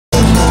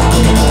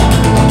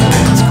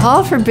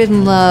called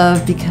Forbidden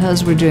Love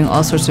because we're doing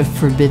all sorts of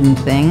forbidden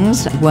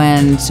things.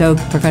 When Sō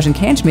Percussion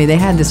came to me, they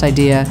had this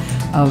idea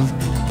of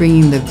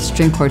bringing the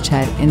string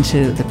quartet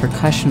into the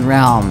percussion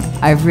realm.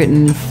 I've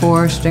written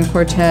 4 string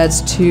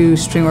quartets, 2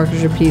 string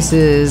orchestra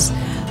pieces,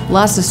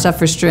 lots of stuff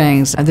for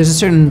strings. There's a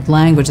certain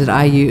language that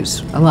I use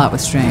a lot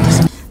with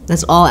strings.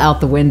 That's all out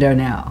the window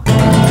now.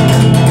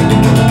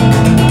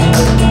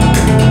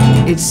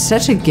 It's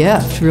such a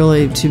gift,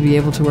 really, to be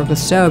able to work with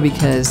Sō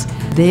because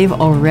they've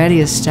already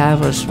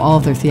established all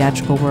of their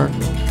theatrical work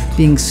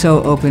being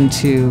so open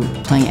to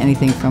playing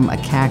anything from a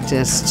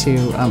cactus to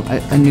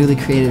a newly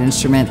created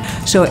instrument.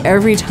 So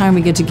every time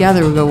we get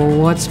together, we go,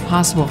 well, what's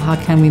possible? How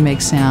can we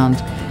make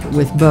sound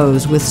with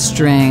bows, with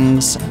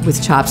strings,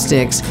 with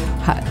chopsticks?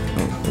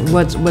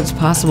 What's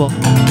possible?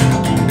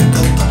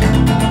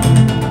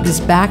 This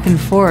back and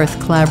forth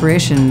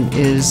collaboration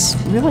is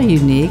really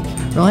unique.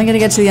 We're only going to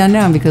get to the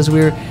unknown because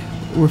we're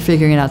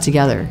figuring it out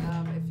together.